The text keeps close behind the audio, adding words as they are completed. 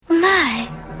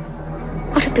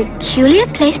What a peculiar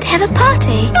place to have a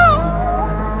party.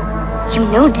 You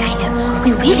know, Dinah,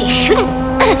 we really shouldn't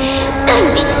be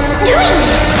doing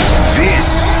this.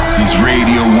 This is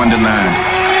Radio Wonderland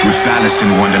with Alice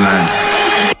in Wonderland.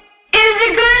 Is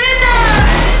it good enough?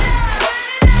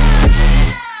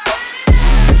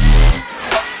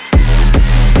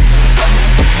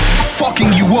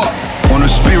 Fucking you up on a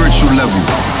spiritual level.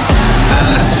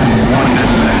 Alice in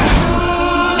Wonderland.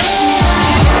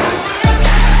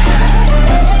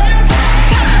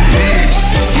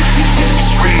 This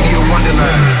is Radio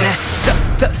Wonderland.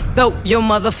 Throw your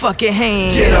motherfucking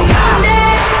hands. Get 'em.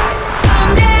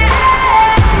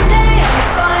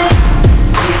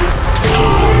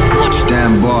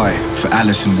 Stand by for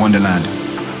Alice in Wonderland.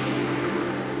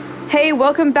 Hey,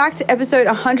 welcome back to episode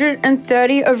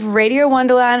 130 of Radio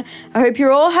Wonderland. I hope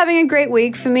you're all having a great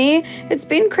week. For me, it's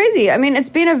been crazy. I mean, it's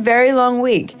been a very long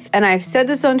week. And I've said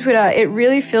this on Twitter, it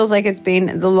really feels like it's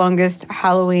been the longest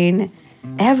Halloween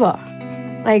ever.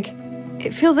 Like,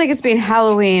 it feels like it's been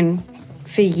Halloween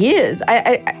for years.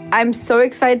 I'm so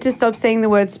excited to stop saying the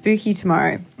word spooky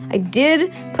tomorrow. I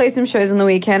did play some shows on the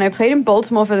weekend. I played in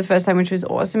Baltimore for the first time, which was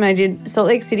awesome. And I did Salt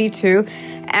Lake City too.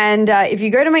 And if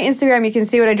you go to my Instagram, you can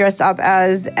see what I dressed up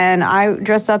as. And I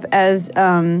dressed up as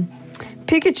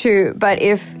Pikachu, but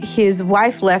if his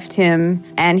wife left him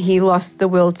and he lost the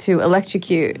will to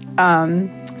electrocute.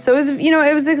 So it was,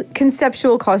 it was a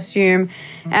conceptual costume.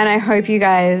 And I hope you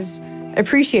guys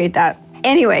appreciate that.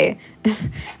 Anyway,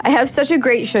 I have such a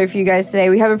great show for you guys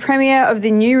today. We have a premiere of the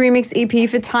new remix EP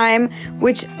for Time,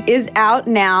 which is out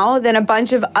now, then a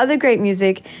bunch of other great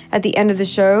music at the end of the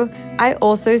show. I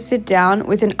also sit down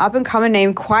with an up-and-comer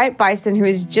named Quiet Bison, who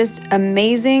is just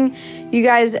amazing. You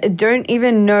guys don't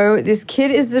even know this kid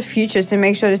is the future, so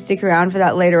make sure to stick around for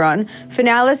that later on. For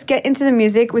now, let's get into the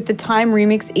music with the Time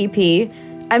remix EP.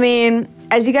 I mean,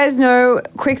 as you guys know,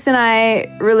 Quicks and I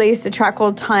released a track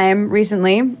called Time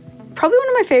recently. Probably one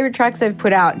of my favorite tracks I've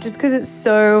put out, just because it's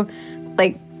so,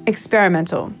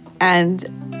 experimental. And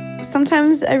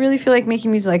sometimes I really feel like making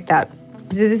music like that.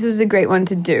 So this was a great one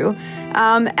to do.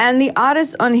 And the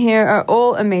artists on here are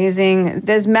all amazing.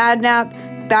 There's Madnap,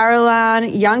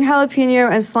 Barrowland, Young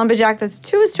Jalapeno, and Slumberjack. That's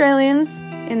 2 Australians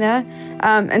in there.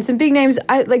 And some big names.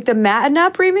 The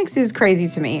Madnap remix is crazy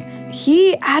to me.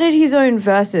 He added his own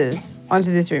verses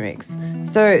onto this remix.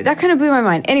 So that kind of blew my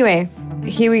mind. Anyway,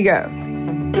 here we go.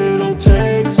 It'll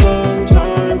take some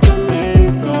time to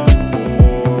make up for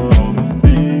all the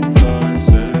things I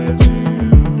said to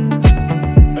you.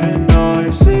 And I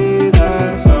see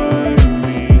that side of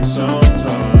me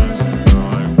sometimes, and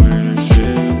I wish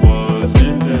it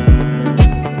wasn't there.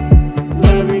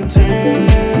 Let me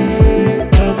take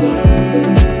the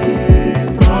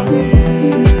blame from you.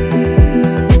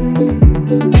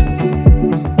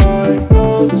 I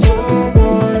felt so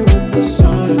blind with the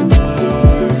sun in my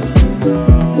eyes,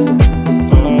 but now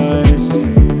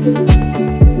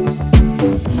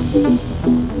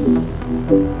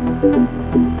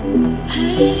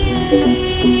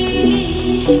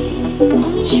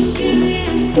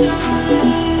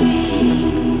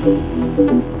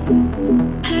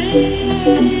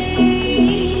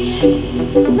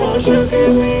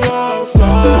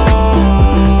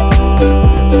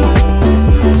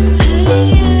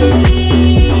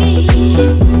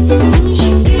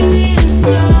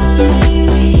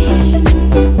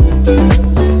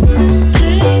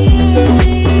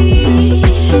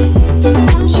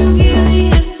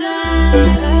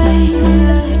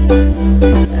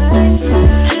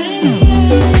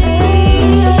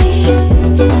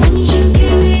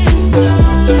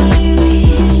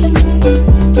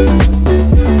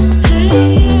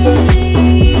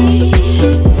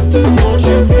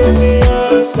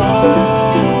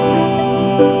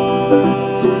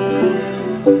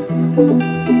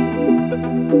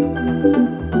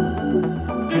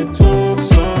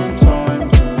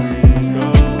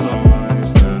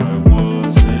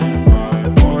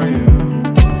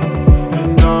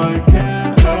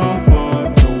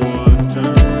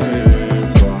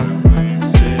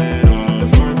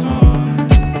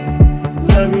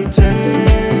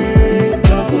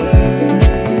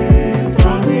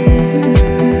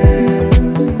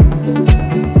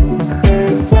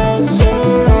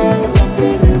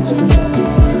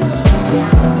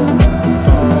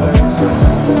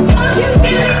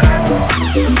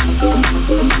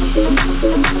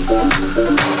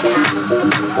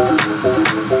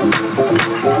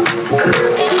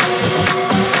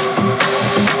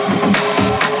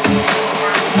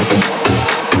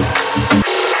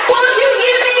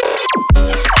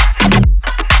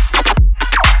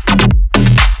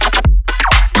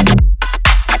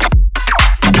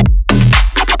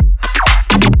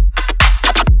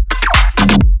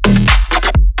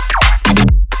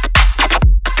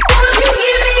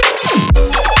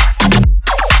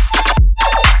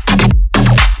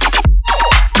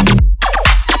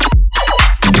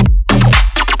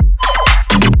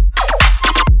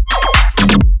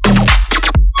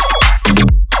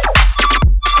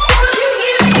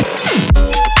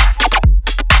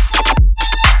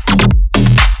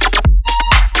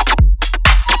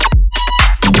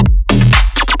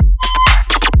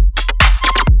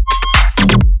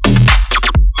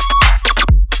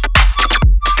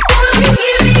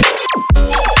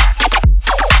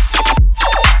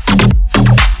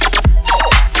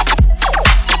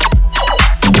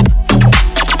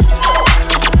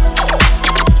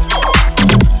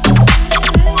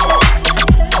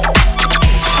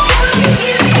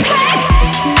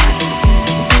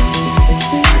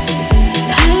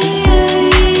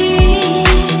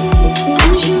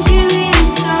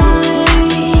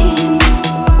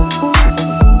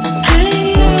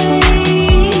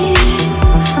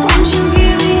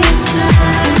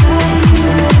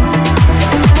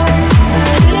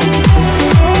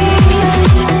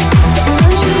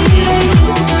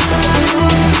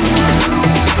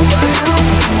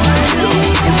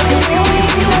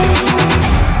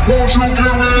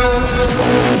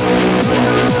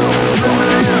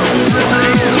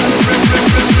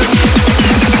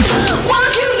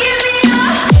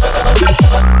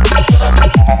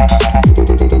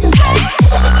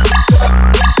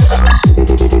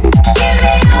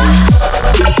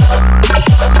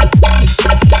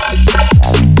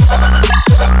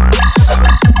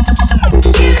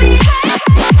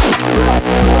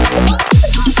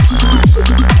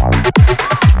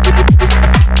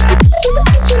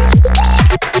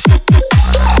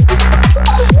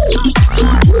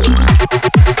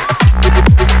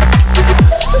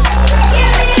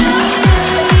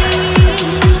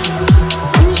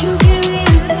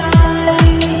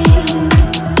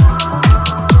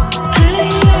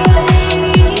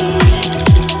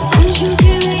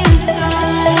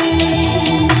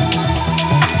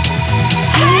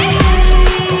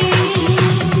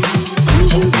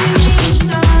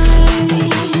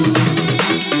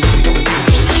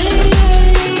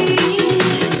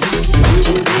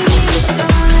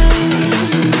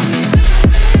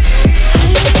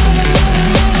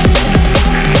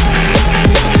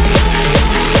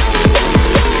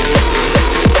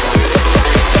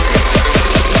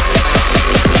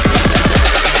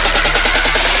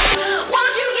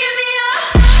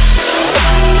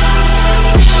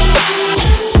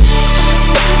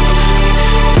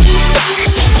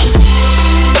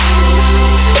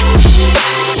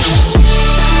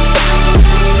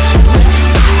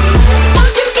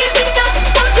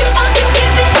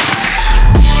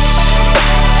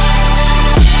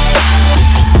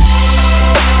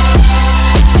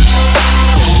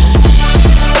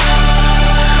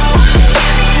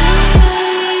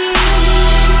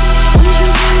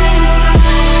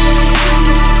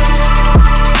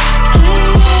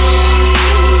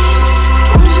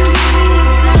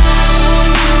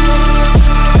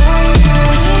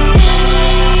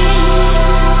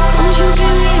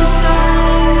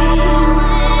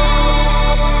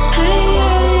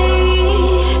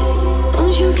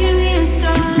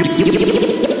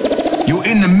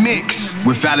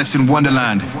Alice in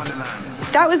Wonderland.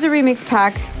 That was a remix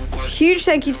pack. Huge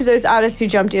thank you to those artists who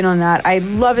jumped in on that. I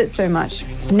love it so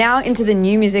much. Now into the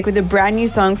new music with a brand new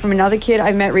song from another kid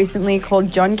I met recently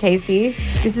called John Casey.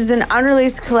 This is an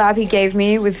unreleased collab he gave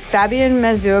me with Fabian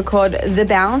Mazur called The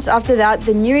Bounce. After that,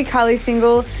 the new Ikali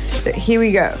single. So here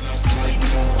we go.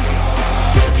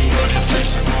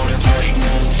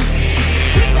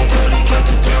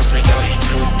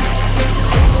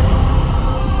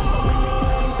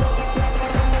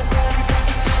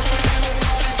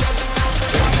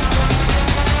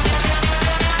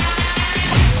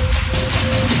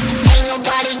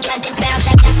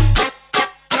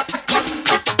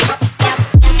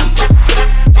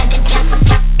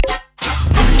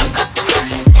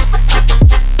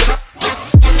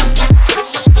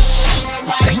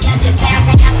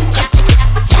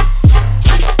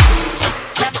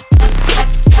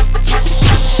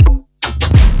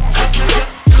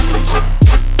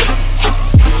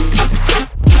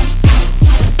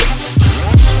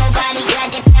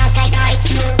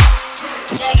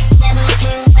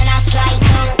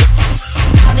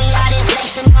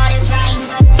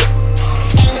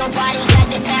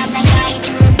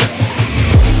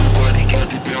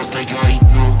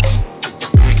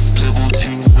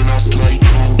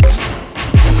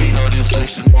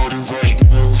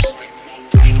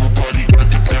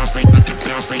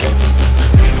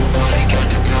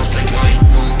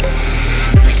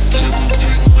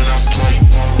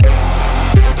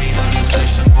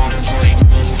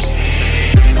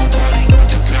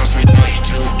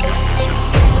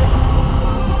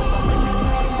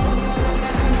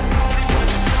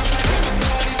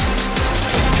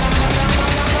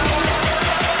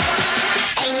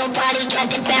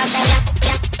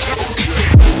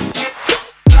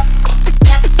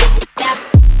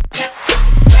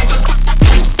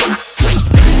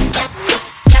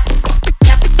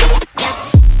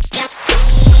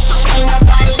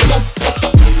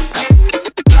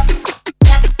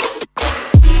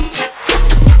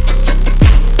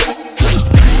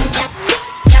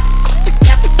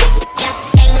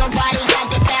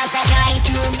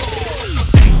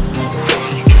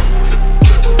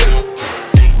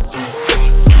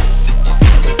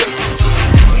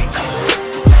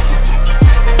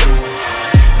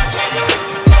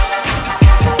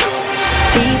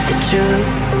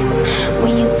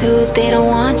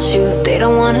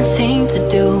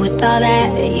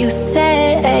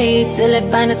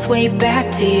 Find its way back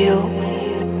to you.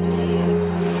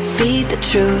 Be the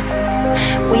truth.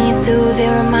 When you do, they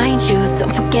remind you.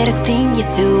 Don't forget a thing you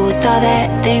do. With all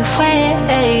that, they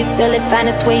wait till it find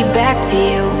its way back to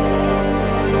you.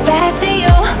 Back to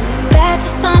you. Back to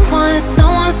someone.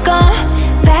 Someone's gone.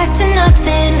 Back to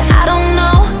nothing. I don't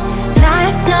know. Now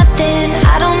it's nothing.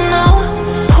 I don't know.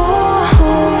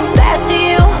 Ooh, back to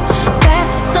you. Back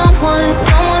to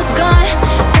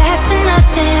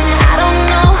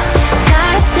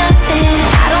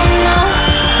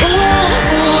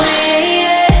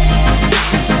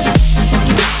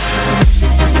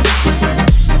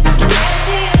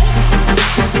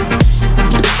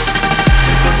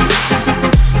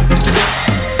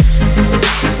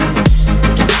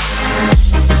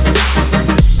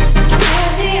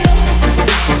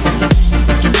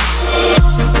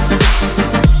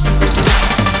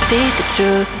the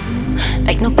truth.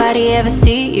 Like nobody ever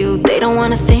see you. They don't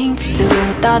want a thing to do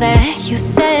with all that you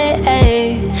say.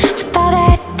 With all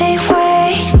that they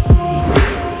wait.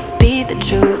 Be the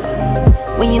truth.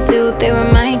 When you do, they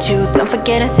remind you. Don't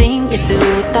forget a thing you do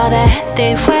with all that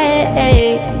they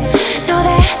wait. Know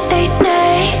that they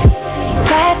snake.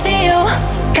 Back to you,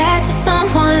 back to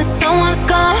someone. Someone's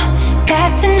gone.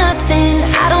 Back to nothing.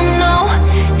 I don't know.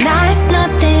 Now it's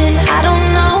nothing. I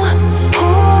don't know.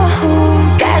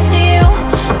 Ooh, back to you,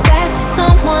 back to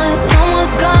someone.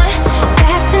 Someone's gone.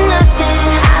 Back to nothing.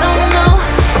 I don't know.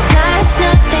 Now it's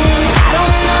nothing. I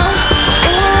don't know.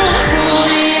 Ooh,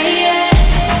 yeah, yeah.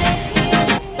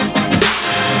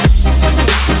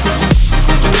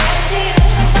 Back to you. Back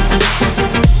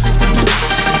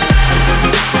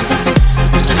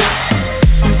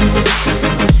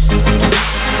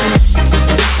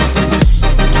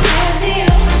to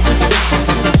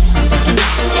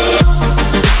you.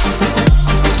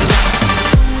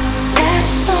 Back to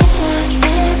someone,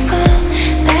 someone's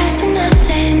gone. Back to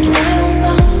nothing, I don't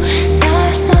know. Now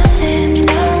it's nothing,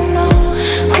 I don't know.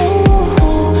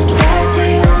 Ooh, back to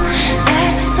you.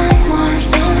 Back to someone,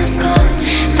 someone's gone.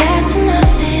 Back to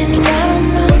nothing, I don't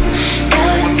know.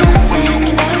 Now it's nothing,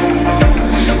 I don't know.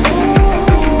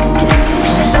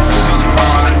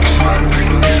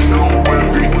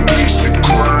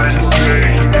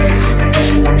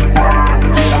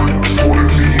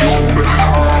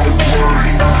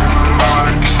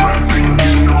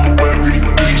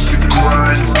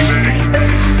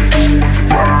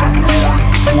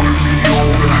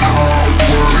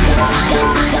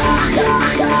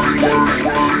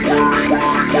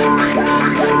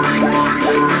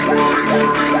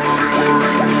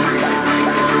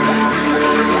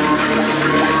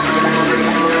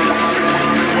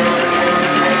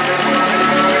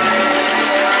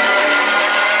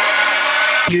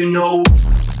 You know.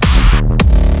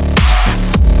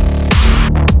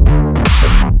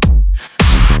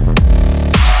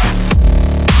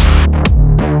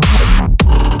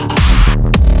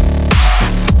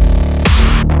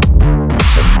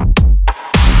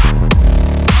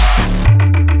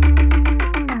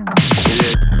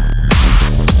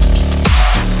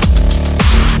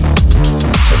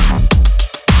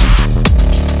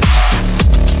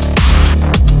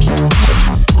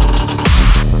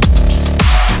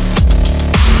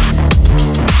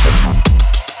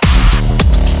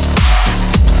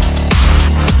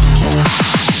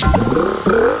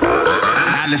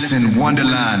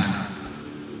 Wonderland.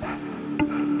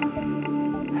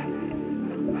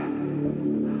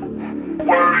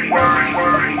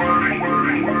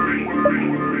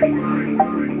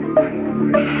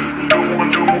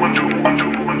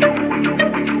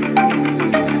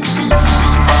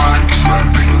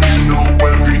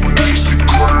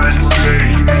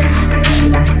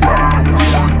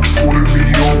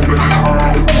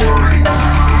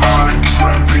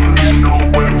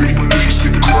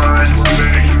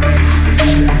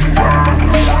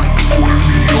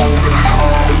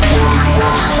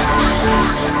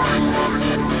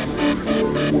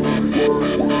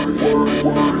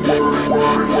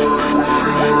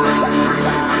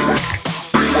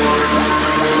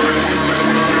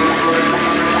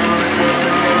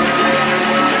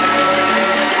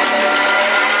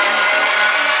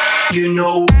 You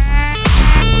know.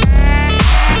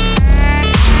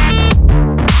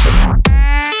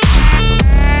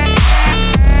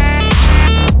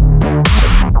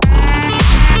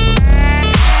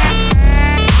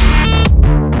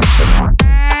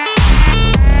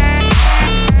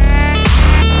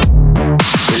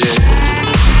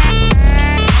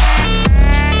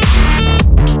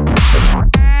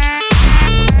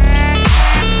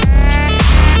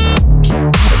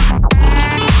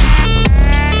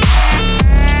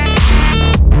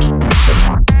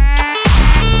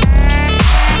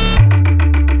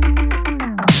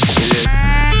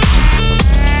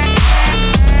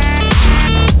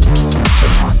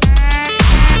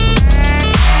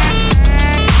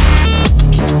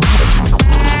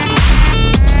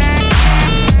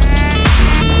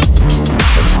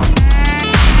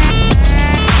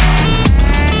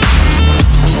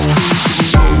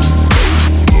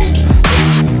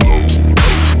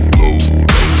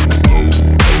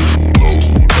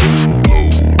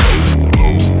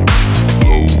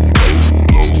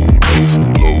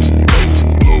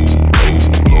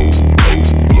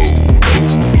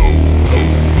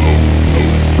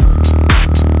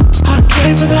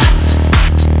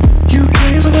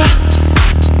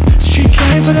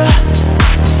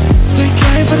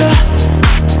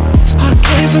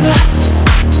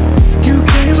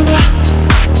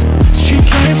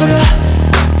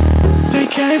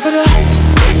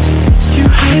 You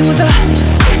getting with her?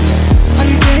 Are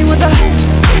you getting with her?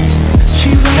 She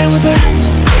ran with her.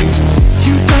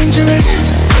 You dangerous,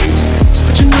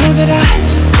 but you know that I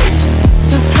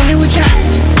love playing with ya.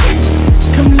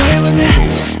 Come lay with me,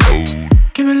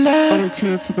 give me love. I don't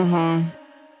care for the high,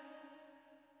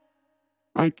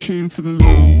 I came for the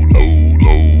low.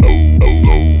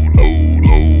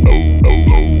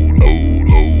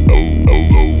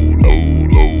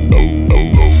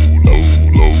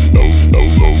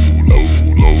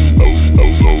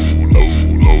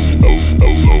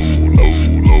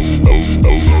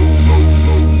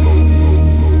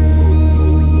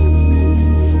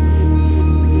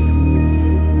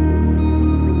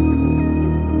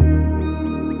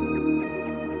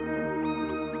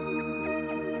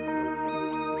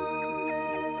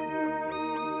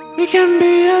 We can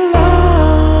be alone.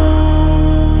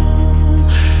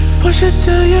 Push it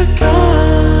till you're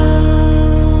gone.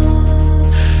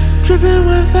 Dripping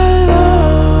with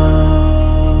love.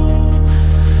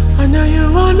 I know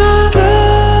you wanna go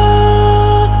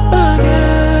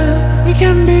again. We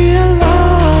can be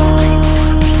alone.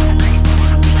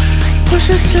 Push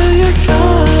it till you're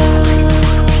gone.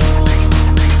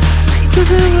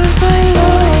 Dripping with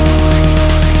love.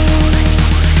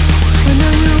 I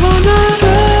know you wanna go.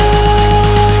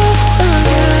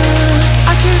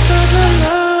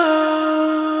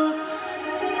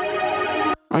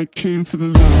 I came for the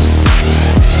love.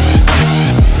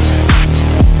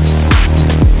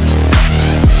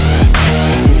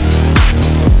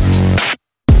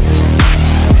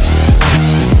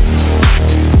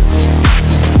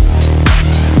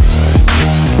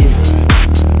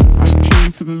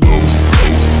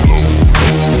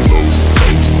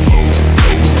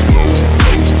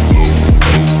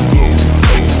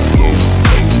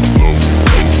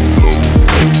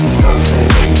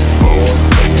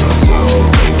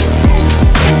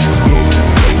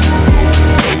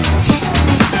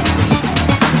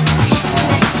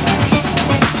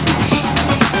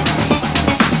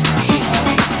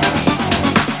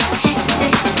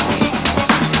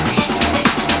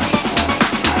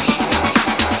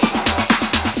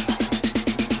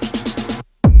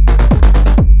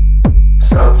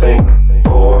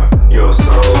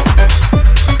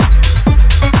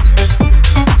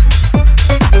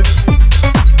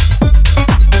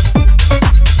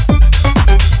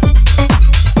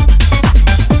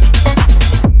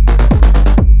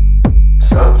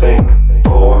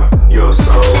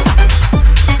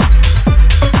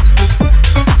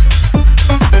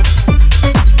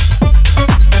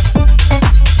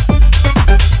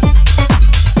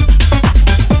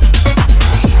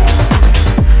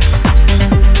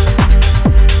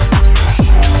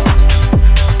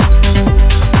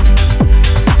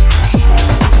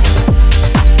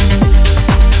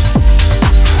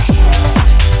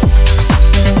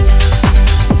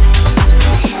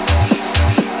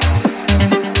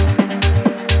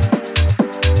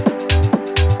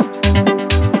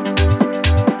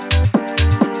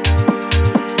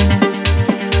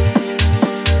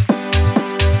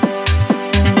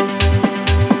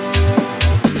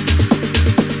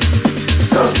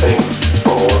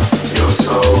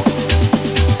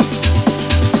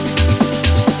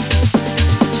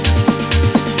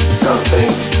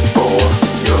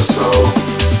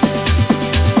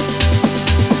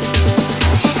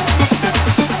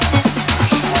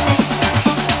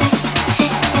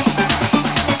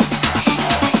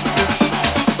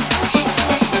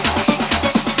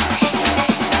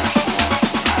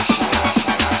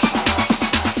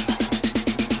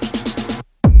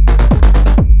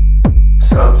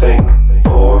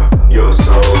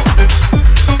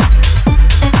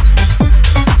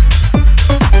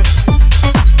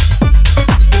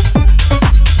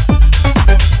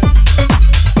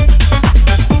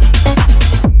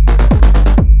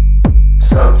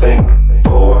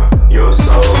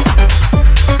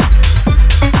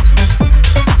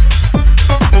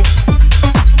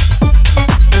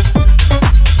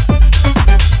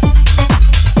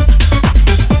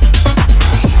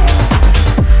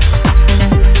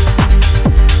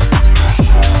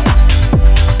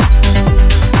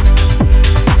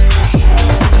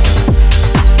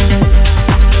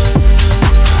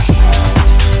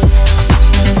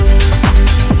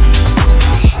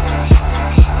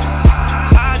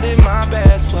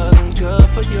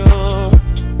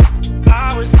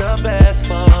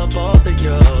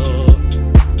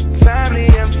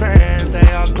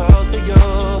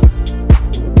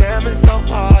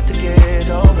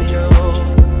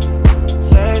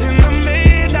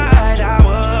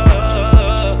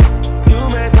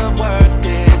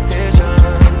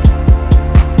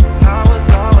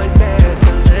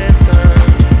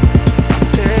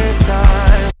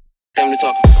 Time to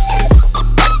talk.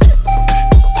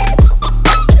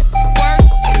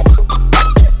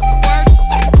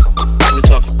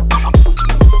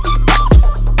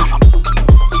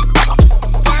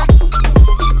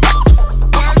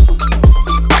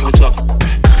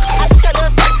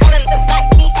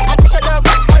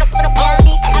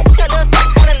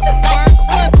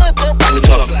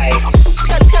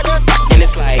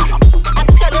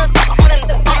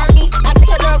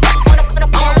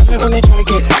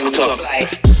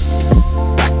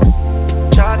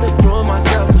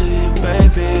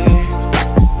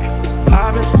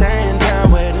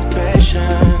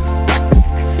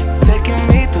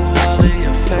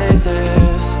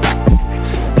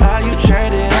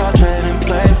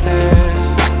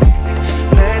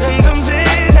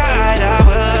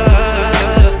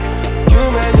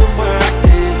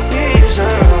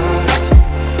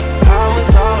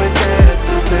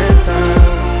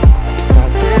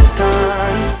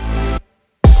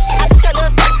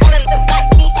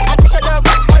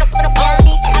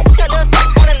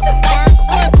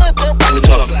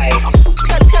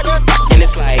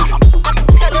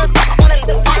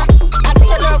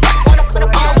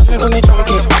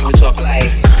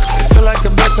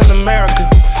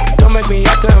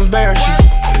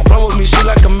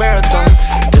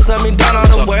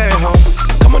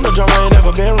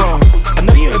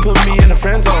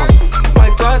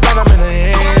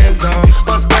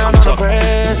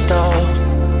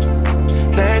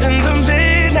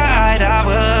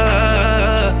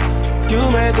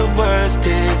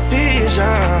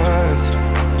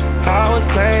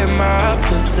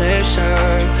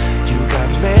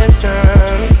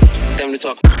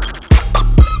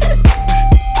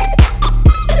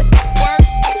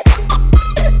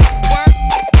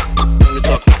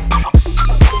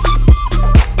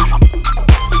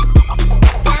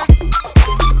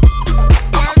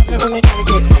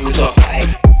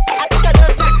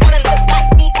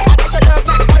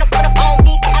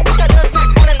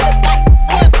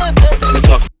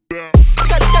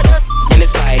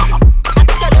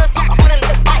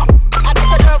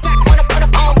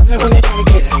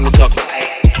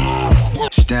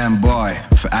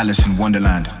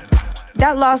 Wonderland.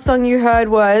 That last song you heard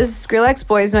was Skrillex,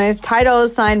 Boys Noise, Ty Dolla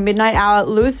 $ign, Midnight Hour,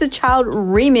 Lose the Child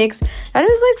remix. That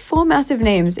is like 4 massive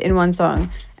names in one song,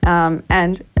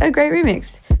 and a great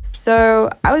remix.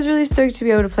 So I was really stoked to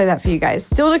be able to play that for you guys.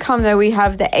 Still to come though, we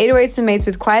have the 808s and Mates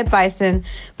with Quiet Bison.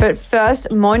 But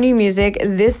first, more new music.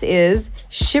 This is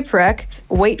Shipwreck,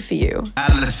 Wait For You.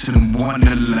 Alice in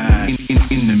Wonderland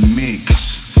in the mix.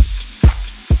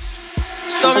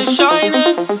 Sun is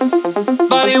shining,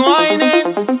 body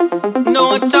whining, know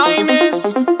what time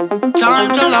is.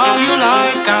 Time to love you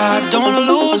like I don't wanna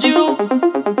lose you.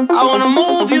 I wanna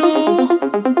move you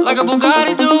like a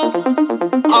Bugatti do.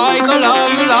 I could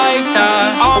love you like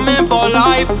that. I'm in for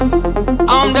life,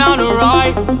 I'm down to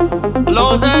ride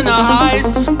lows and the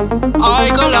highs. I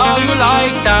could love you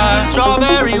like that.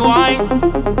 Strawberry wine,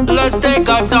 let's take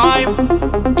our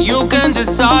time. You can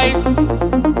decide.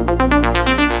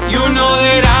 You know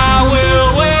that I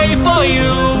will wait for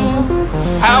you,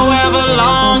 however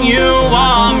long you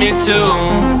want me to.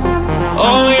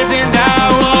 Oh, isn't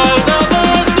that what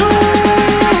lovers do?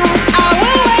 I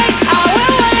will wait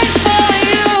for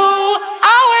you.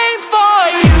 I'll wait for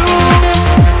you.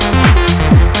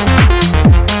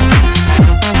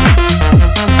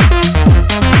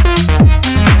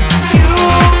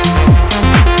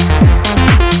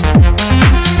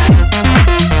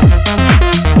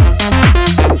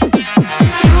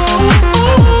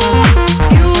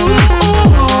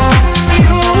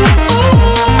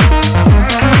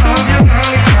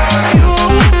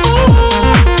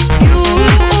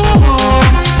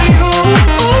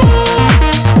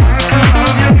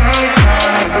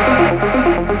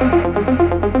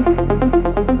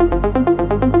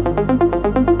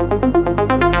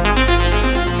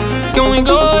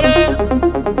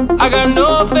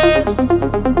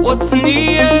 What's in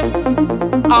the air?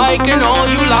 I can hold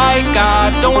you like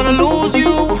I don't wanna lose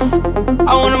you.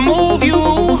 I wanna move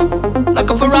you like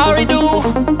a Ferrari do.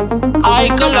 I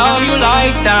can love you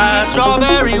like that.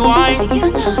 Strawberry wine,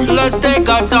 let's take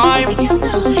our time.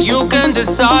 You can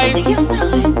decide.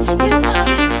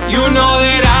 You know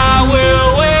that I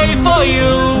will wait for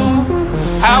you,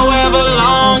 however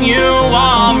long you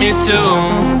want me to.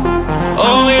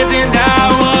 Oh, isn't that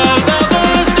what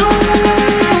lovers do?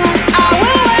 I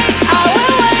will wait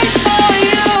for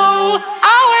you.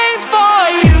 I'll wait for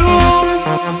you.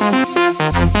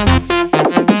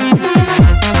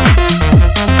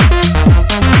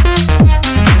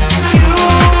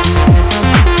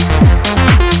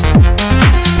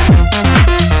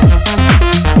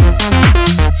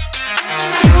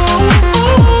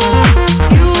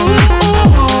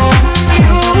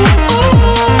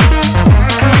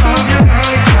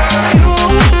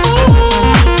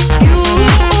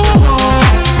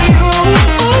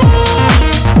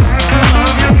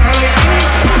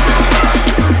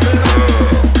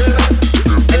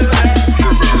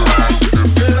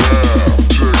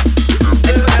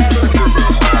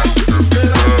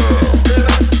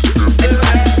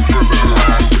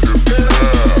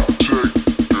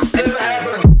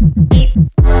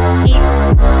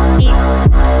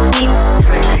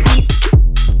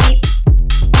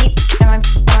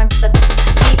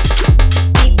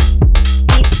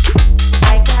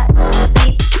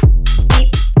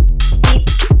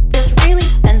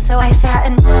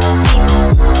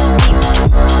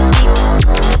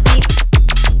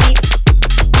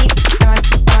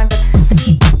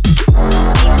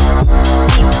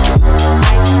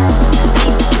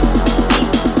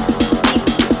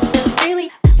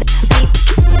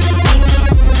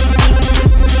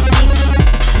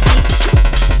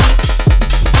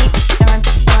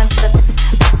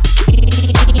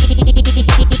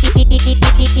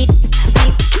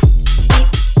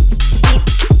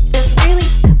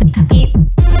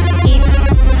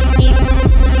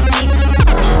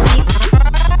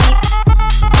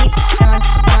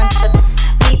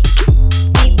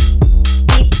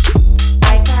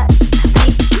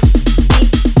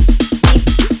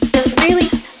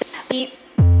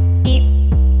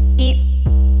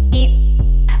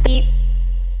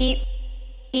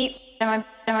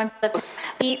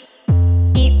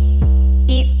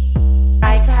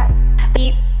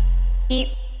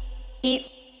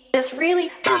 This really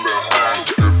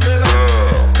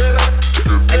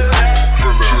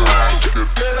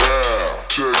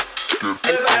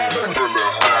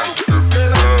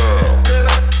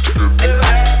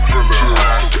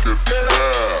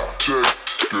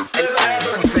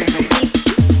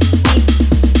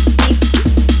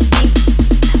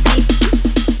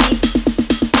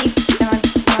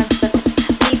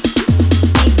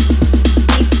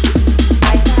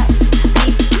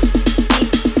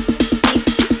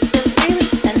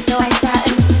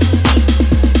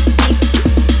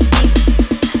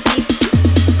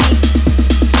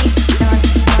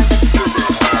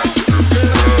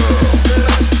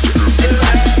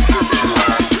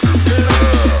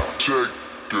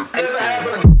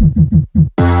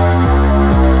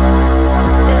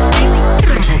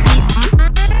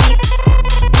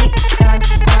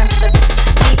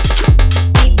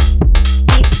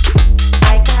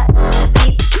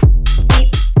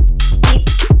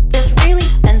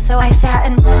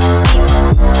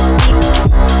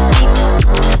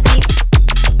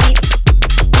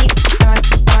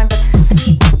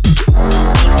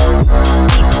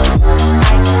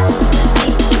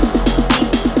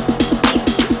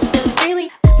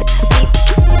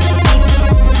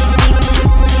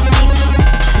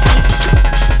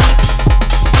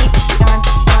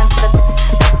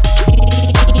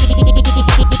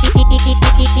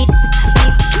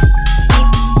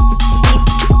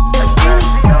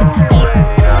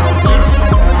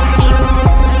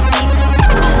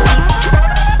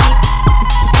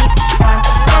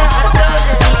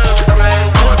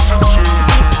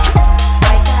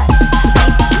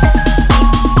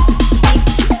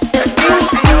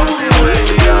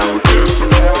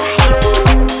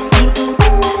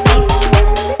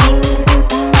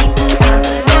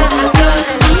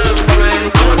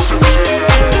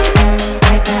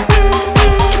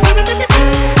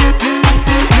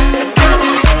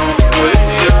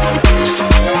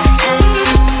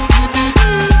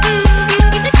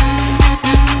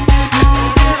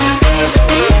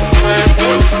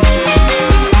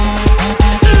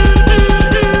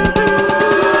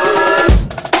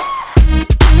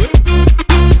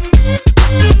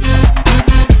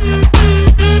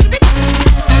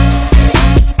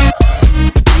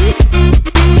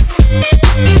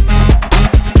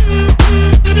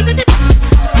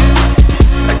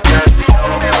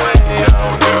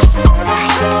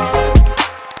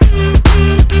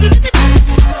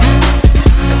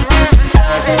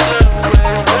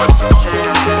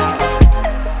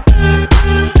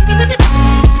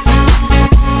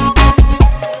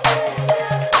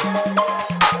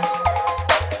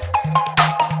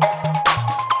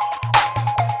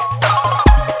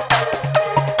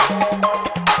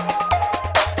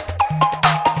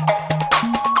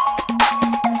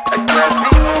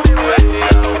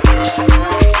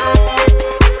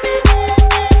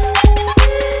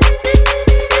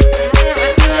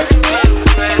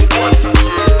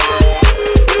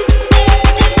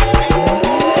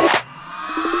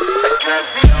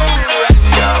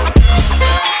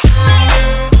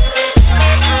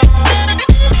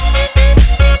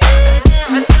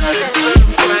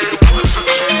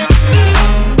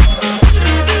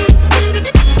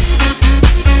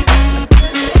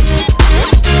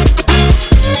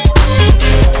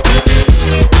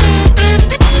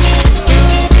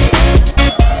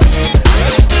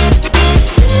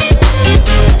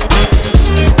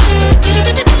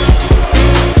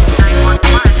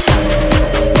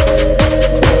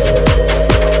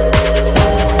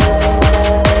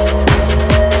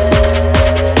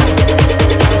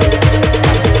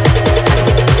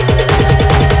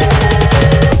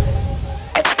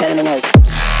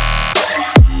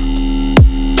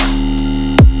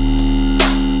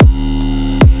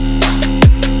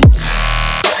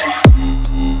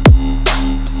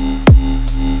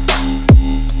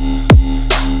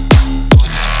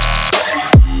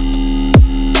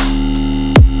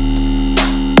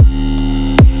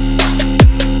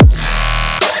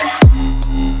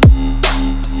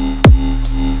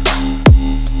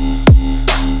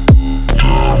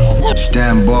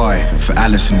Stand by for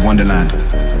Alice in Wonderland.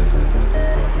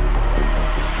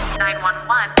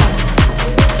 911.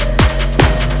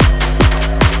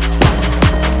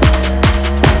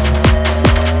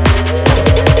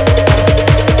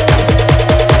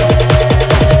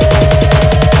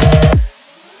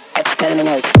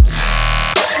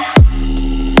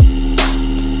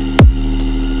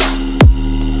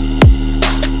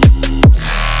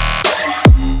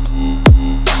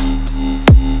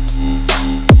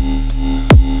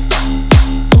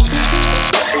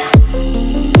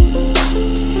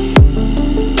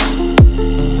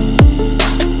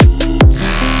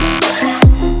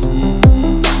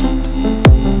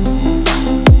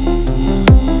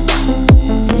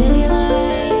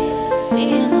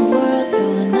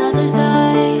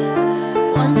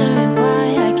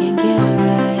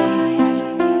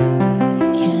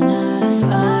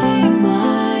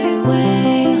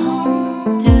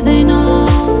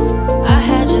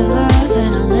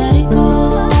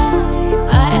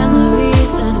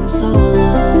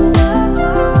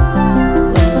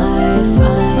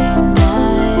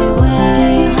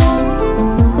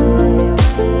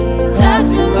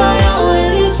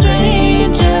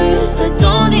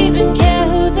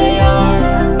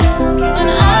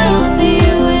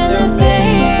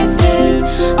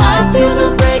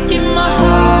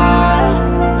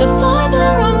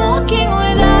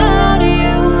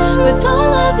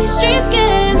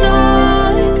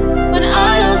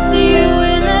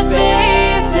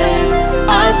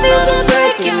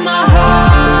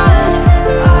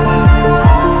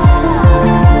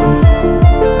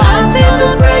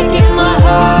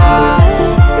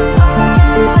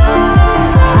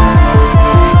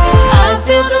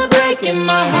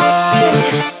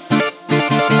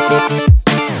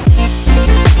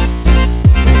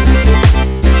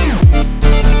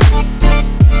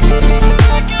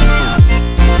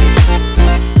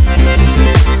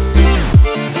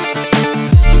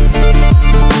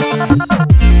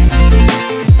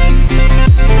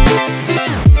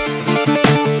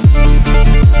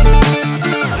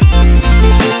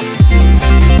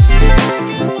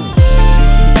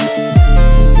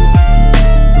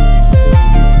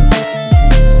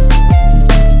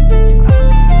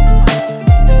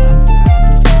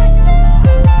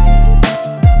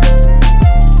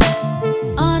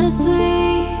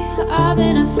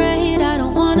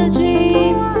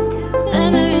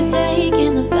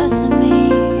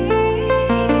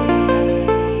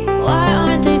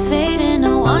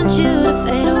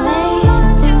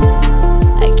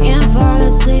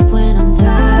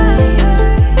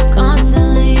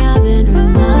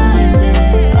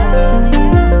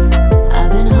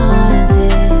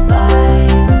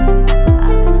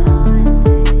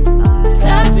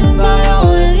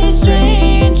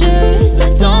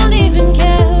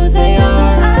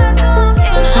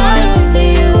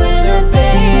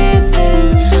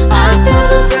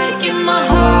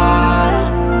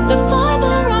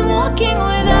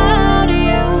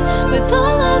 With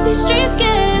all of these streets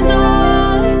getting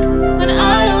dark, when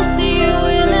I don't see you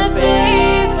in their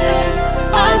faces,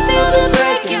 I feel the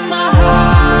break in my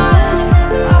heart.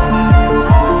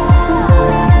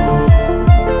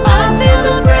 I feel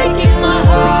the break in my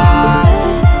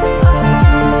heart.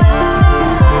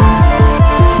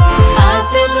 I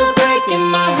feel the break in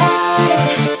my heart.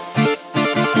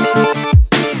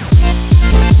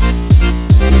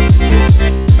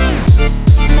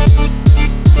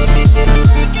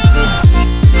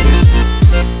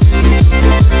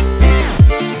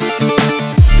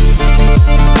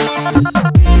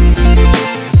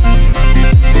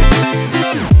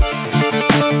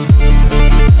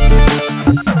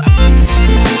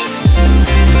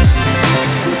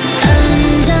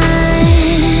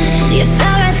 You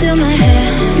fell right through my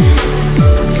hands,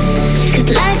 'cause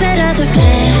life had other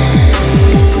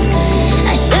plans.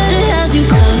 I should've held you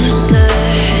closer.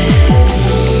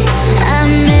 I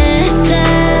missed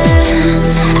that.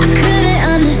 I couldn't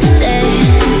understand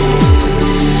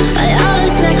why all the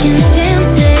second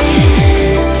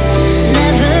chances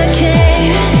never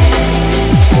cared.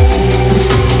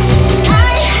 I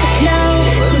know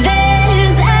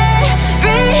there's a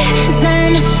reason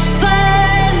for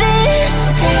this,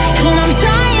 and I'm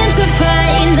trying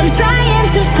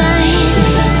to find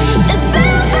the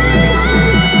silver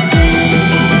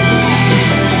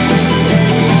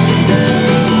lining.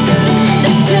 The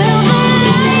silver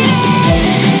lining.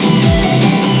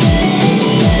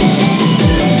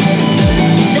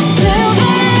 The silver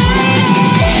lining.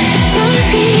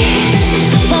 Sorry,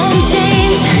 won't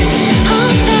change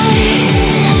all my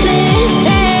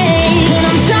mistakes, and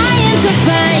I'm trying to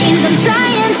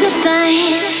find the silver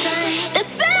lining. The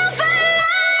silver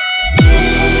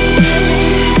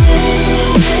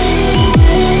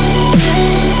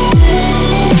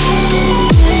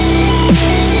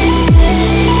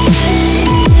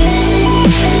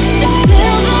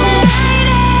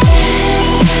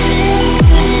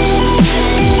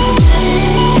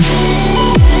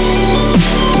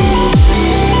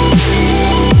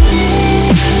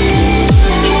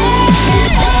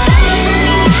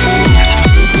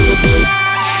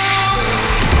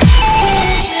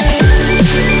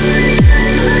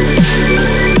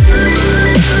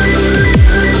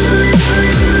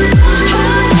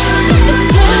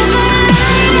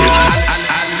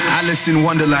Alice in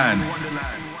Wonderland.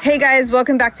 Hey guys,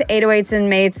 welcome back to 808s and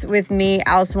Mates with me,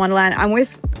 Alice in Wonderland. I'm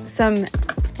with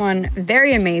someone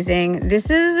very amazing. This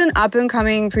is an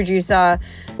up-and-coming producer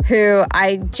who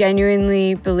I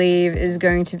genuinely believe is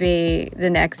going to be the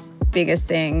next biggest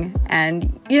thing.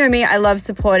 And you know me, I love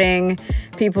supporting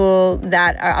people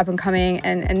that are up and coming.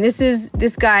 And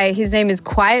this guy, his name is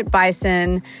Quiet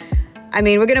Bison. I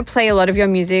mean, we're going to play a lot of your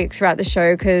music throughout the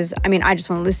show because, I mean, I just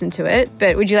want to listen to it.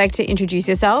 But would you like to introduce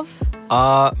yourself?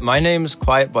 My name's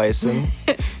Quiet Bison.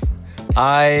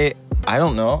 I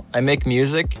don't know. I make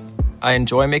music. I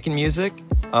enjoy making music.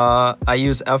 I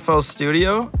use FL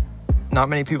Studio. Not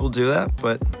many people do that,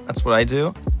 but that's what I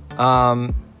do.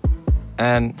 And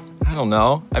I don't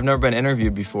know. I've never been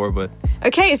interviewed before, but...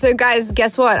 Okay, so guys,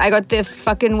 guess what? I got the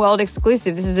fucking world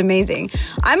exclusive. This is amazing.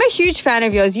 I'm a huge fan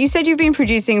of yours. You said you've been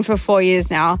producing for 4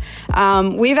 years now.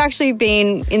 We've actually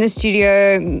been in the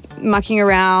studio mucking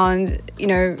around, you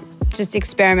know, just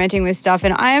experimenting with stuff.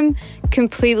 And I am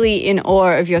completely in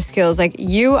awe of your skills. Like,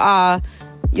 your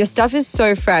stuff is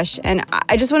so fresh. And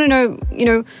I just want to know, you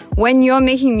know, when you're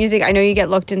making music, I know you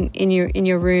get locked in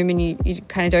your room and you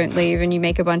kind of don't leave and you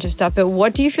make a bunch of stuff. But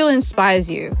what do you feel inspires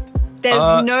you?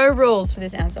 There's no rules for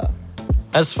this answer.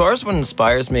 As far as what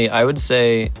inspires me, I would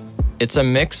say it's a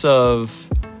mix of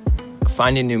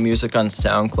finding new music on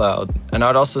SoundCloud, and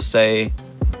I'd also say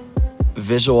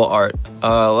visual art.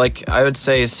 Like I would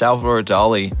say Salvador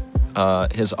Dali,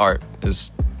 his art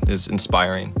is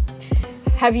inspiring.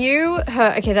 Have you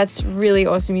heard, okay, that's really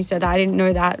awesome you said that. I didn't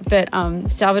know that. But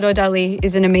Salvador Dali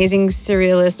is an amazing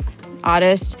surrealist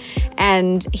artist,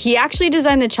 and he actually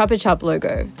designed the Chupa Chup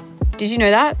logo. Did you know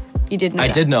that? You did know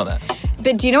that. I did know that.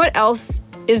 But do you know what else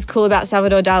is cool about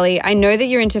Salvador Dali? I know that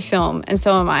you're into film, and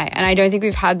so am I. And I don't think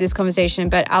we've had this conversation,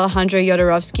 but Alejandro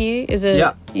Jodorowsky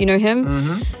you know him?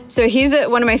 Mm-hmm. So he's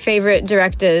one of my favorite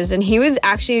directors, and he was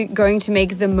actually going to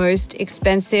make the most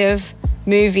expensive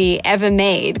movie ever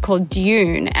made called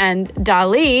Dune, and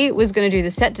Dali was going to do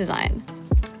the set design.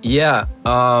 Yeah,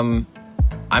 I'm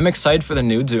excited for the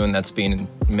new Dune that's being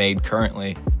made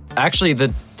currently. Actually,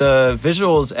 the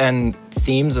visuals and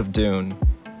themes of Dune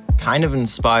kind of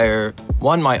inspire,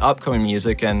 one, my upcoming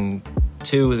music, and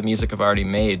two, the music I've already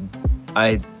made.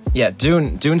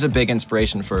 Dune's a big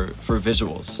inspiration for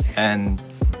visuals and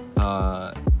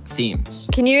themes.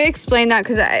 Can you explain that?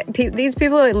 Because these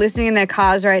people are listening in their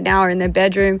cars right now or in their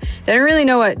bedroom. They don't really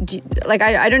know what,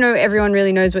 I don't know everyone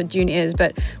really knows what Dune is,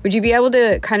 but would you be able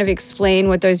to kind of explain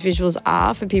what those visuals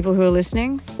are for people who are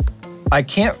listening? I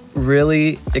can't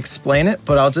really explain it,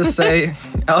 but I'll just say,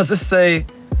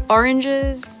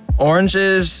 oranges,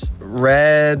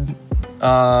 red,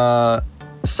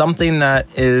 something that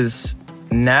is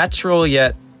natural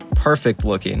yet perfect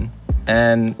looking.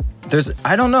 And there's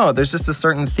just a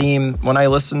certain theme. When I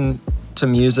listen to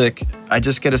music, I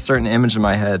just get a certain image in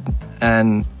my head.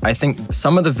 And I think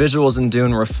some of the visuals in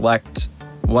Dune reflect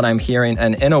what I'm hearing,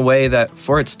 and in a way that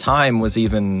for its time was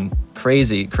even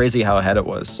crazy how ahead it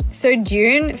was. So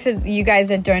Dune, for you guys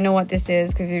that don't know what this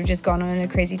is, because we've just gone on a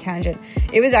crazy tangent,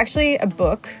 it was actually a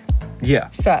book. Yeah.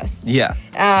 First. Yeah.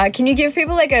 Can you give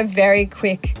people like a very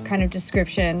quick kind of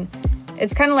description?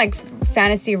 It's kind of like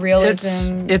fantasy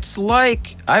realism. It's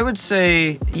like, I would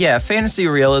say, fantasy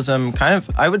realism, kind of,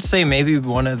 I would say maybe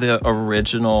one of the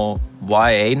original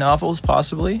YA novels,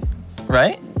 possibly,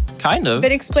 right? Kind of.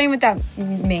 But explain what that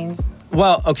means.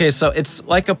 Well, okay, so it's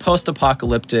like a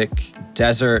post-apocalyptic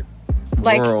desert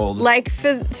world. Like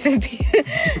for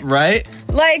right?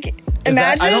 Like, Is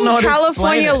imagine I don't know how to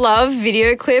California explain it. Love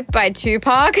video clip by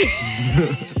Tupac.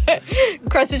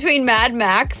 Cross between Mad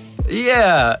Max.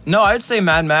 Yeah. No, I would say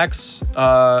Mad Max,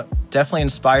 definitely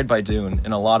inspired by Dune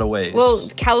in a lot of ways. Well,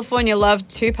 California Love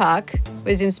Tupac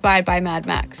was inspired by Mad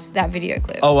Max, that video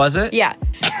clip. Oh, was it? Yeah.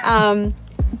 I'm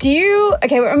going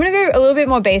to go a little bit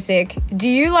more basic. Do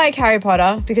you like Harry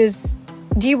Potter? Because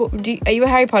are you a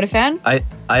Harry Potter fan? I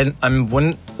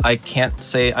can't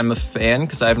say I'm a fan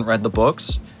because I haven't read the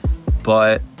books,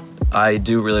 but I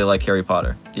do really like Harry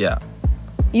Potter. Yeah.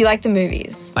 You like the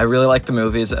movies? I really like the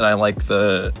movies, and I like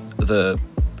the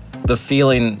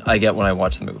feeling I get when I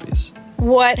watch the movies.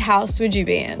 What house would you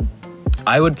be in?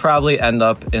 I would probably end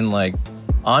up in, like,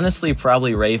 honestly,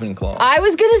 probably Ravenclaw. I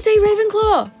was going to say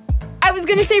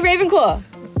Ravenclaw.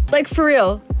 Like, for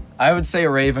real. I would say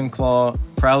Ravenclaw.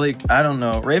 Probably, I don't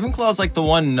know. Ravenclaw's like the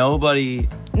one nobody...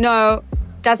 No,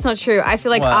 that's not true. I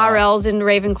feel like RL's in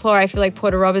Ravenclaw. I feel like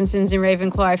Porter Robinson's in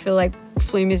Ravenclaw. I feel like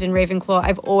Flume is in Ravenclaw.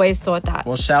 I've always thought that.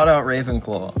 Well, shout out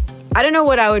Ravenclaw. I don't know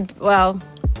what I would... Well,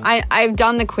 I've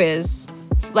done the quiz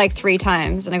like 3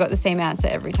 times, and I got the same answer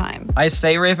every time. I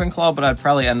say Ravenclaw, but I'd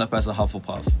probably end up as a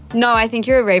Hufflepuff. No, I think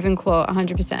you're a Ravenclaw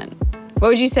 100%. What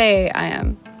would you say I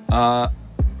am?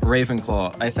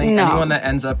 Ravenclaw. I think anyone that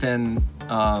ends up in...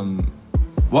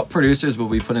 what producers will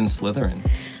we put in Slytherin?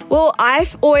 Well,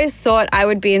 I've always thought I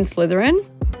would be in Slytherin.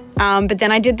 But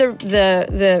then I did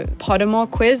the Pottermore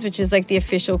quiz, which is like the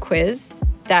official quiz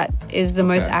that is the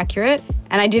most accurate.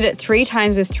 And I did it 3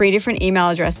 times with 3 different email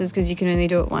addresses because you can only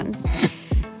do it once.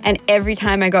 And every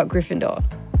time I got Gryffindor.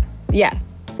 Yeah.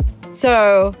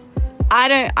 So I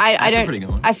don't. That's a pretty good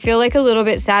one. I feel like a little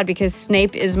bit sad because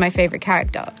Snape is my favorite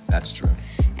character. That's true.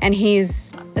 And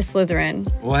he's a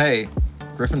Slytherin. Well, hey,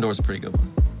 Gryffindor's a pretty good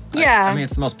one. Yeah. I mean,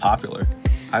 it's the most popular.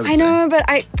 I know, but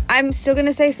I'm still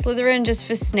gonna say Slytherin just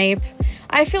for Snape.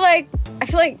 I feel like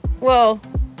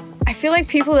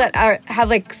people that have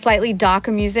like slightly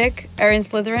darker music are in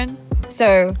Slytherin.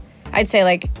 So I'd say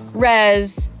like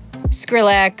Rez,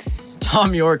 Skrillex.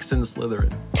 Tom York's in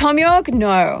Slytherin. Tom York?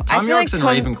 No. Tom York's in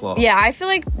Ravenclaw. Yeah, I feel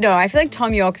like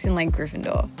Tom York's in like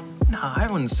Gryffindor. Nah, I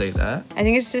wouldn't say that. I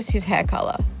think it's just his hair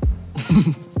color.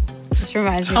 Just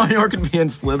reminds me. Tom York would be in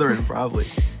Slytherin, probably.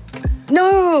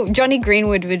 No, Johnny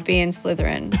Greenwood would be in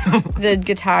Slytherin, the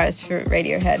guitarist for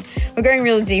Radiohead. We're going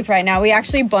real deep right now. We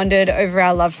actually bonded over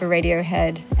our love for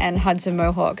Radiohead and Hudson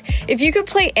Mohawk. If you could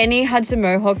play any Hudson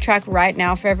Mohawk track right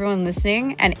now for everyone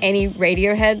listening and any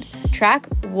Radiohead track,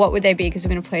 what would they be? Because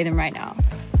we're going to play them right now.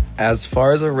 As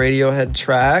far as a Radiohead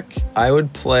track, I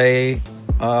would play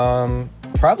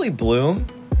probably Bloom.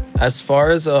 As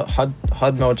far as a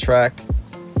Hudmo track,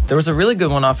 there was a really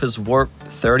good one off his Warp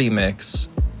 30 mix.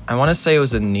 I want to say it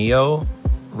was a Neo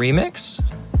remix,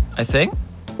 I think,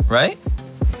 right?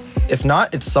 If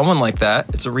not, it's someone like that.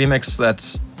 It's a remix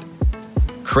that's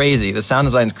crazy. The sound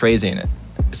design's crazy in it.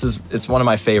 It's one of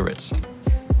my favorites.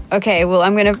 Okay, well,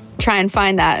 I'm going to try and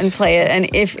find that and play it. And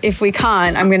if we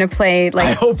can't, I'm going to play like...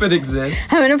 I hope it exists.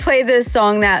 I'm going to play the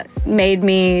song that made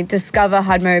me discover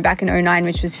Hudmo back in 2009,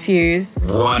 which was Fuse.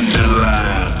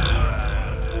 Wonderland.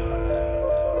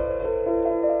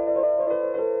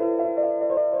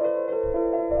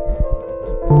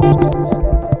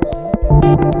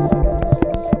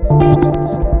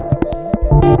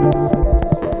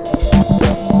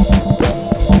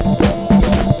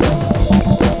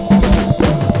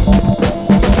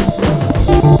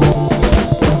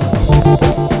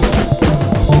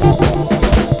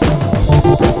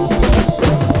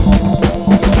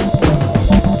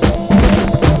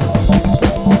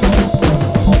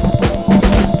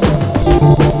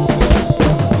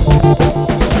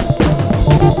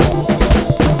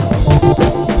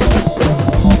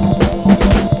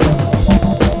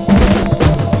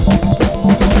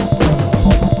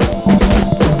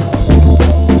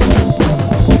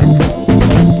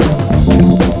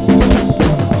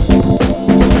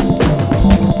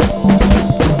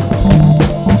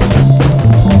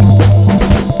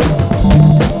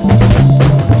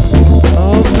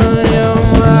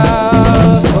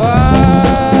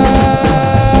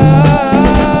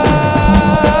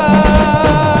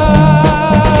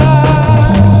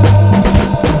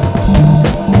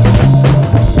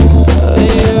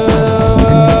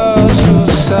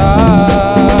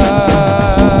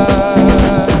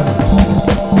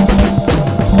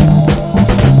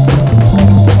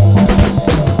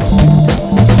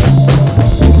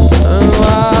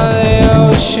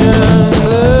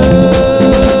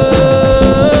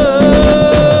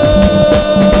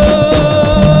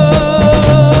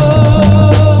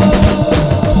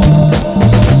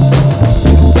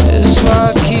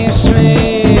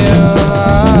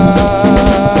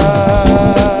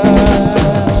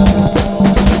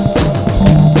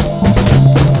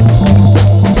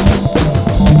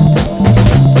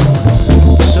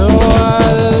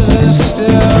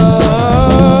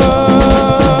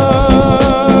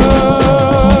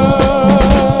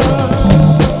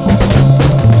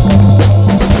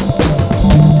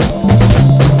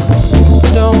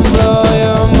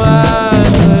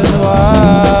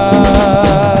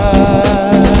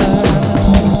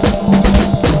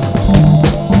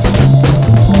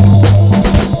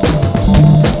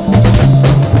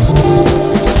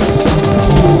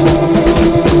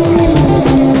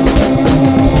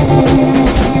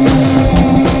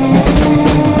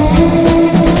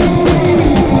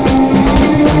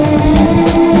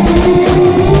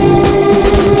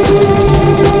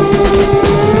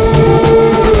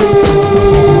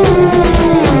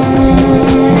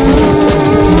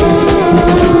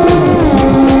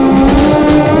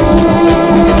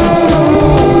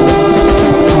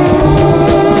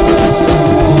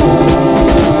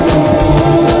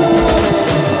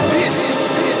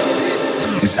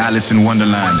 Alice in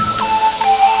Wonderland.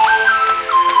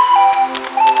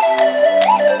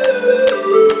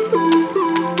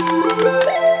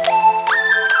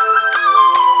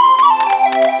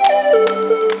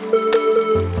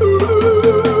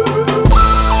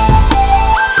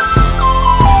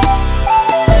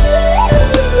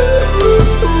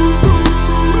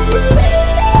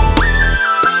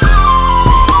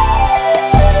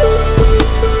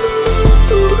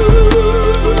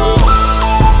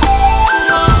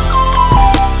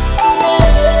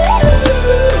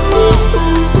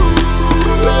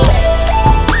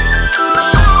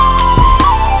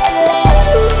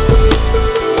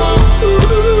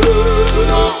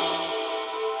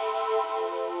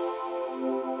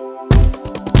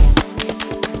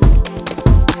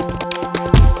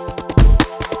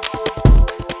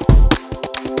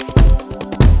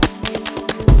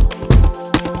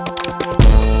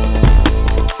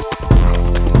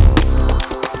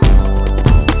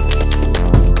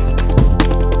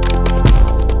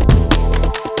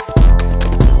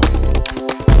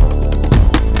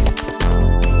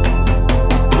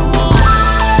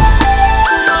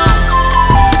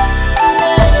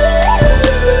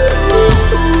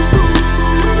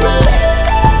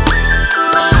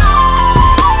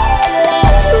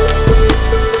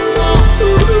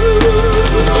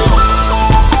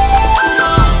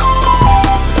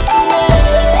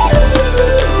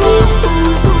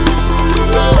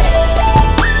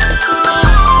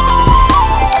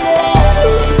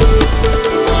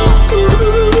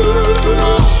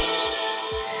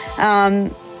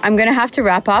 I'm gonna have to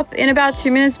wrap up in about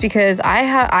 2 minutes because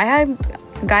I'm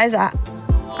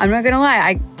not gonna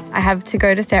lie, I have to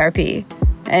go to therapy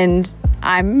and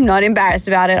I'm not embarrassed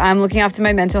about it. I'm looking after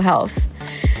my mental health.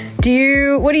 What do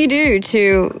you do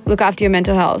to look after your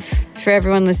mental health for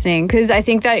everyone listening? Because I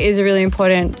think that is a really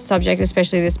important subject,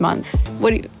 especially this month.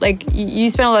 You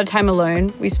spend a lot of time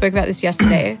alone. We spoke about this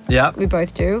yesterday. Yeah. We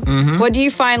both do. Mm-hmm. What do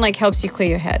you find helps you clear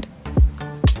your head?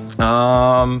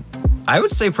 I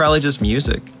would say probably just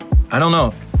music. I don't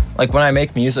know. When I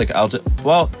make music, I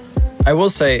will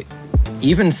say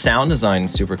even sound design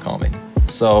is super calming.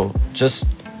 So just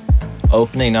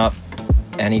opening up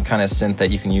any kind of synth that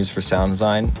you can use for sound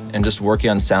design and just working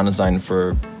on sound design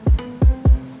for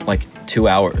 2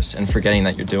 hours and forgetting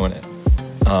that you're doing it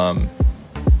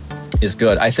is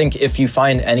good. I think if you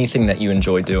find anything that you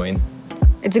enjoy doing,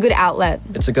 it's a good outlet.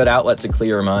 It's a good outlet to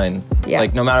clear your mind. Yeah.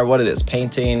 No matter what it is,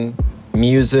 painting,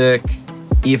 music,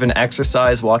 even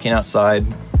exercise, walking outside,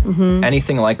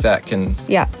 anything like that can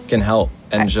help.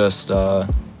 And just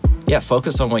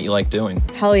focus on what you like doing.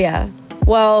 Hell yeah.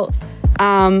 Well,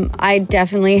 I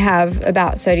definitely have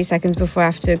about 30 seconds before I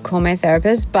have to call my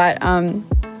therapist. But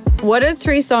what are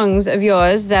 3 songs of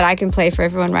yours that I can play for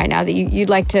everyone right now that you'd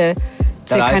like to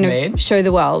kind of show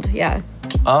the world? Yeah.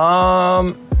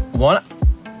 One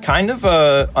kind of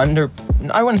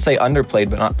I wouldn't say underplayed,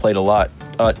 but not played a lot.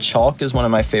 Chalk is one of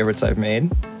my favorites I've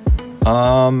made.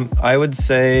 I would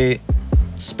say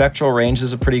Spectral Range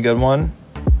is a pretty good one.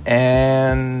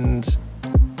 And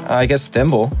I guess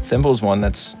Thimble. Thimble is one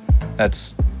that's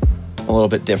a little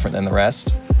bit different than the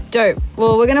rest. Dope.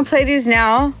 Well, we're going to play these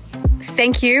now.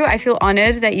 Thank you. I feel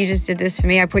honored that you just did this for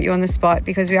me. I put you on the spot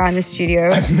because we are in the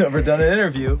studio. I've never done an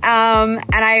interview. And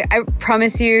I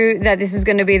promise you that this is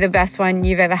going to be the best one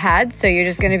you've ever had. So you're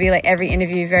just going to be every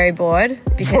interview very bored.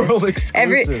 Because world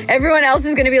exclusive. Everyone else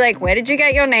is going to be where did you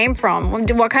get your name from?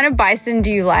 What kind of bison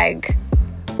do you like?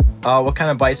 What kind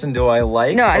of bison do I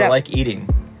like like eating?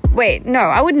 Wait, no,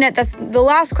 I wouldn't. That's the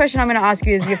last question I'm going to ask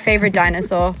you is your favorite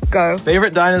dinosaur. Go.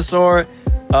 Favorite dinosaur?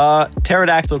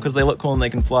 Pterodactyl, because they look cool and they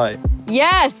can fly.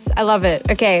 Yes, I love it.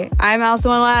 Okay, I'm Alice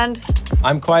in Wonderland.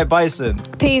 I'm Quiet Bison.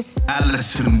 Peace.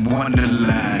 Alice in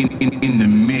Wonderland in the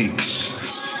mix.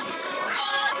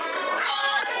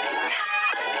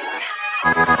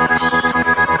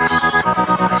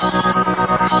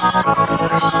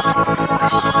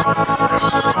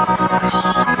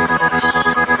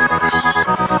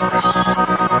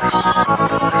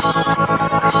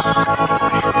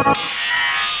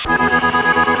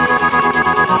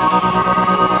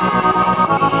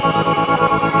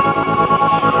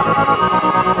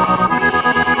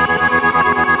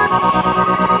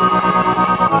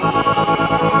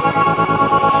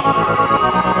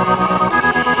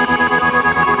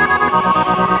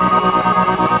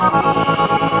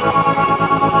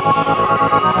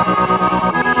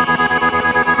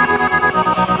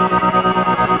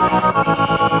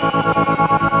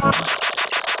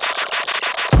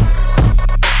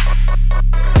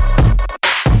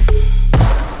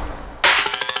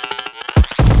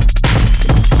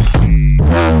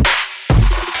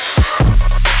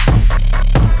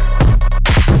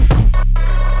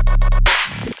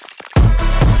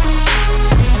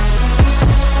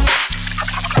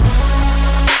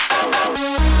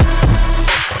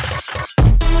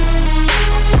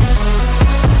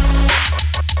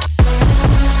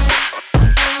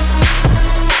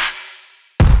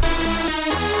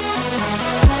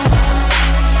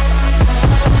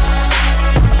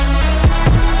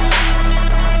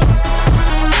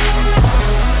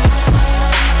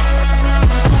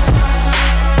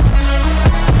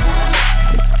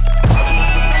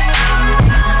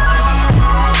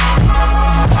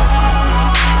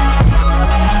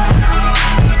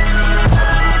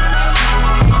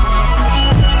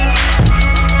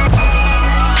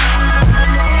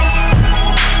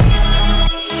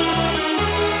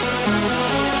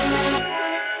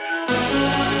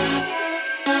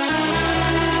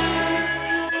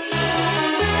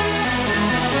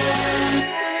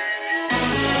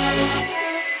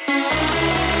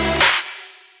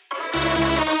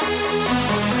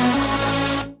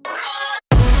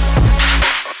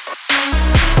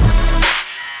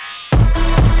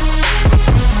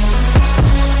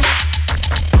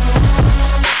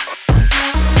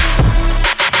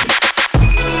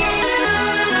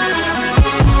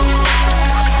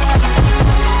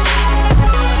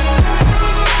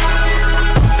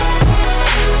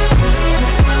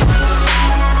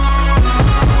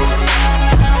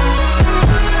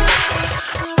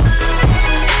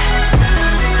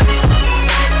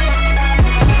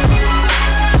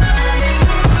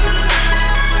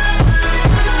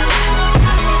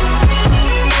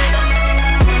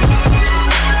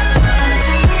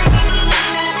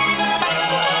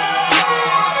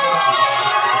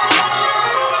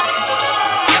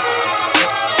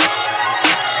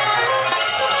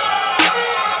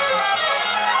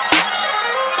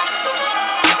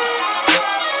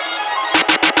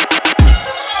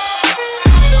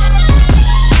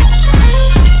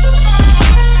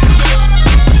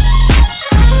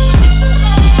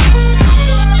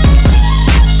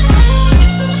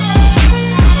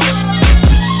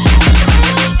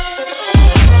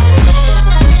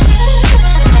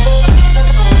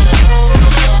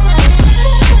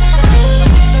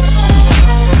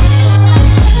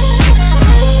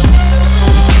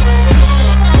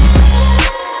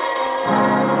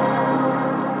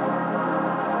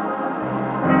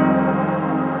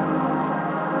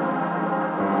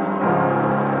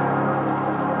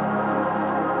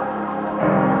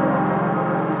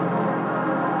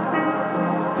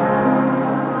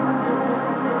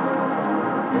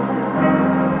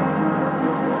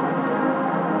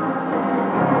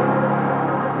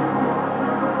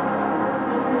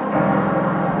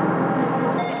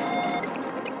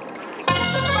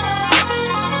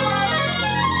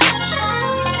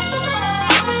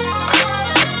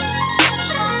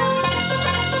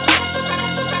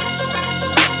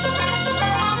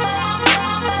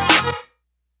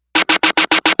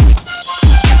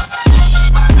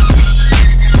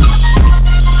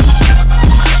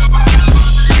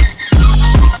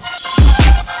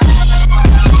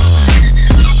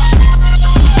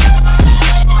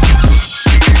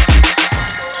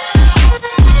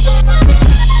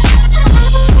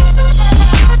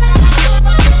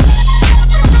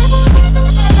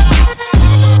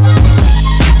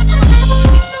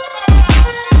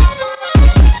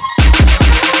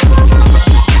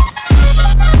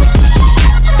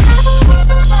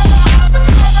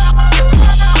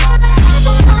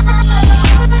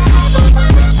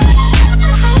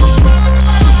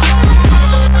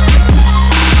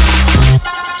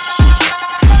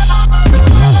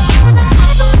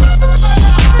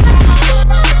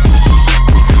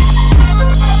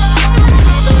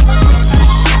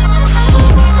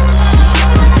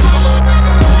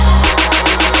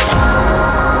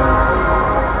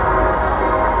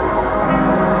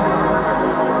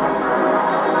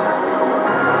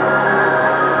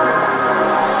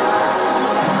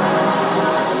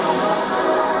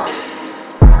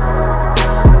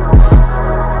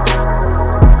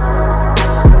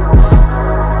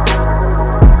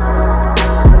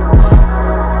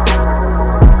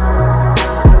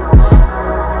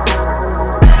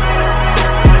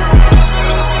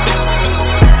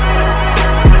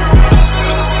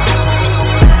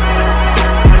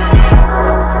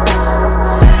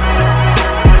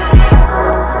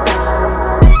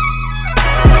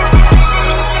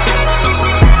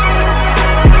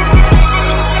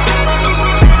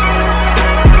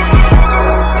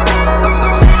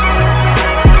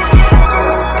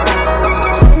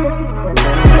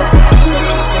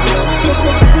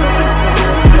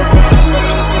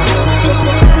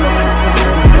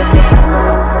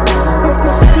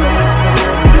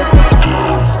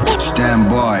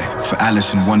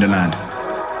 Wonderland.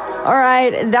 All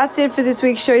right, that's it for this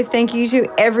week's show. Thank you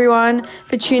to everyone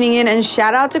for tuning in, and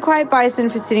shout out to Quiet Bison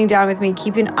for sitting down with me.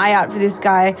 Keep an eye out for this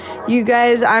guy. You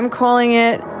guys, I'm calling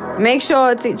it. Make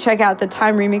sure to check out the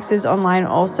Time remixes online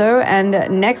also.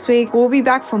 And next week, we'll be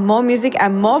back for more music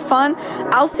and more fun.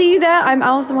 I'll see you there. I'm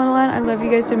Alice in Wonderland. I love you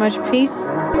guys so much. Peace.